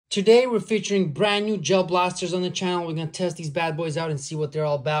Today we're featuring brand new gel blasters on the channel. We're gonna test these bad boys out and see what they're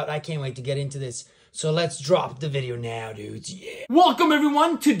all about. I can't wait to get into this. So let's drop the video now, dudes. Yeah. Welcome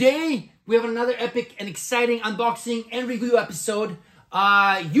everyone. Today we have another epic and exciting unboxing and review episode.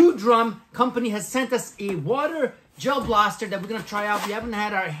 U-Drum company has sent us a water gel blaster that we're gonna try out. We haven't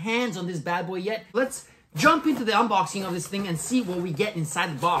had our hands on this bad boy yet. Let's jump into the unboxing of this thing and see what we get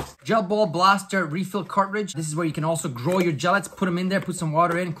inside the box. Gel ball blaster refill cartridge. This is where you can also grow your gellets. Put them in there, put some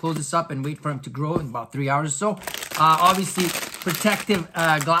water in, close this up and wait for them to grow in about 3 hours or so. Obviously protective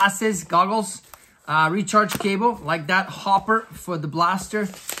glasses, goggles, recharge cable like that, hopper for the blaster.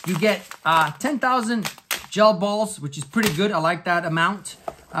 You get 10,000 gel balls, which is pretty good. I like that amount.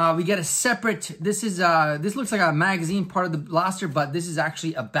 We get a separate, this looks like a magazine part of the blaster, but this is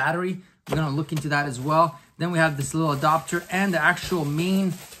actually a battery. We're gonna look into that as well. Then we have this little adapter and the actual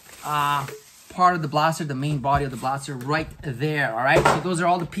main part of the blaster, the main body of the blaster right there, all right? So those are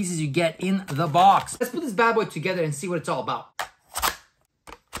all the pieces you get in the box. Let's put this bad boy together and see what it's all about.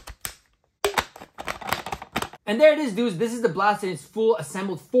 And there it is, dudes. This is the blaster in its full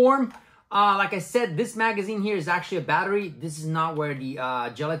assembled form. Like I said, this magazine here is actually a battery. This is not where the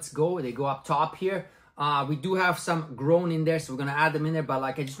gellets go. They go up top here. We do have some grown in there, so we're gonna add them in there. But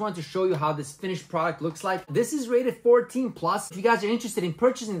like, I just wanted to show you how this finished product looks like. This is rated 14 plus. If you guys are interested in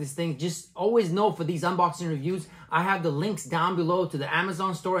purchasing this thing, just always know for these unboxing reviews, I have the links down below to the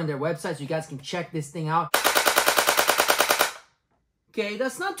Amazon store and their website, so you guys can check this thing out. Okay,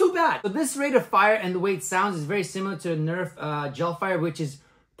 that's not too bad. So this rate of fire and the way it sounds is very similar to a Nerf gel fire, which is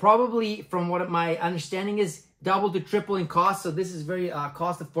probably, from what my understanding is, double to triple in cost. So this is very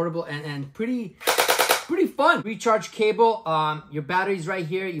cost affordable and pretty fun. Recharge cable, your battery's right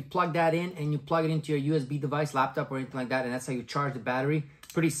here. You plug that in and you plug it into your USB device, laptop or anything like that, and that's how you charge the battery.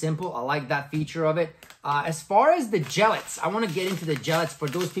 Pretty simple. I like that feature of it. As far as the gellets, I want to get into the gellets. For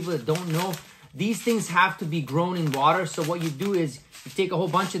those people that don't know, these things have to be grown in water. So what you do is you take a whole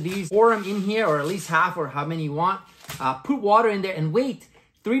bunch of these, pour them in here, or at least half or how many you want. Put water in there and wait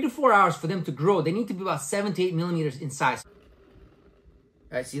 3 to 4 hours for them to grow. They need to be about 7 to 8 millimeters in size.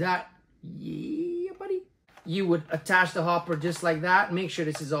 All right, see that? Yeah, buddy. You would attach the hopper just like that. Make sure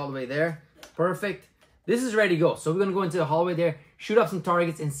this is all the way there. Perfect. This is ready to go. So we're gonna go into the hallway there, shoot up some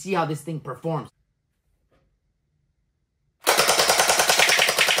targets and see how this thing performs.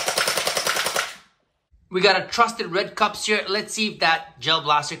 We got a trusted red cups here. Let's see if that gel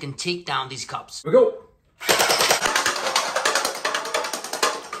blaster can take down these cups. Here we go.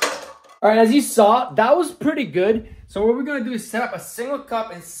 All right, as you saw, that was pretty good. So what we're gonna do is set up a single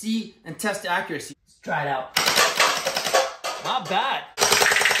cup and see and test the accuracy. Let's try it out. Not bad.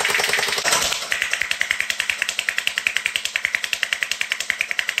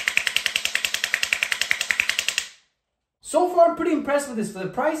 So far, I'm pretty impressed with this. For the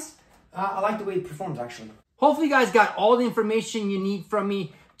price, I like the way it performs, actually. Hopefully you guys got all the information you need from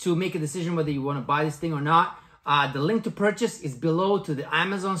me to make a decision whether you want to buy this thing or not. The link to purchase is below to the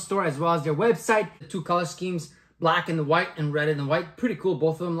Amazon store as well as their website. The two color schemes, black and the white and red and the white. Pretty cool,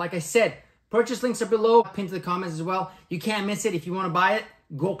 both of them. Like I said, purchase links are below, pinned to the comments as well. You can't miss it. If you want to buy it,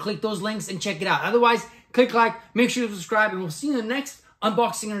 go click those links and check it out. Otherwise, click like, make sure to subscribe, and we'll see you in the next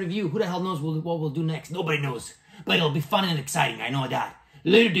unboxing and review. Who the hell knows what we'll do next? Nobody knows. But it'll be fun and exciting, I know that.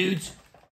 Later, dudes.